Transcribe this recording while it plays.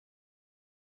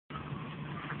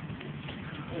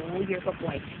you're a good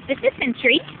boy. This is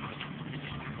Sentry.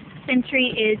 Sentry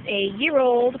is a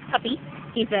year-old puppy.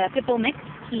 He's a pit bull mix.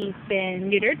 He's been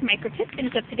neutered, microchipped, and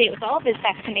is up to date with all of his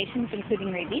vaccinations,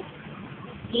 including rabies.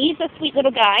 He's a sweet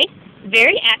little guy,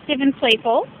 very active and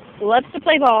playful, loves to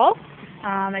play ball,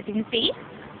 as you can see.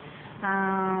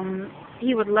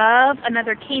 He would love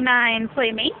another canine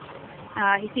playmate.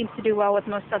 He seems to do well with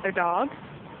most other dogs.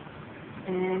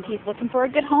 And he's looking for a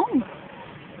good home.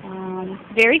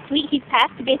 Very sweet. He's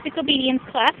passed the basic obedience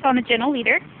class on a gentle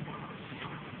leader.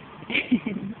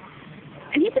 And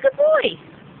he's a good boy.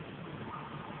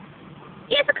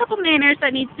 He has a couple manners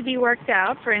that needs to be worked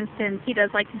out. For instance, he does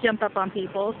like to jump up on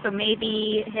people, so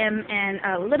maybe him and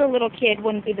a little kid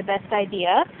wouldn't be the best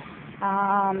idea.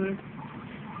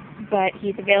 But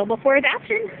he's available for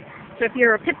adoption. So if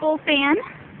you're a pit bull fan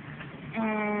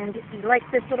and you like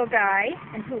this little guy,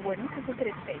 and who wouldn't, because look at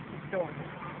his face, he's adorable.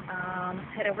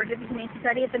 Head over to the Humane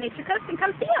Society at the Nature Coast and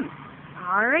come see him.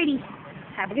 Alrighty.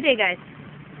 Have a good day, guys.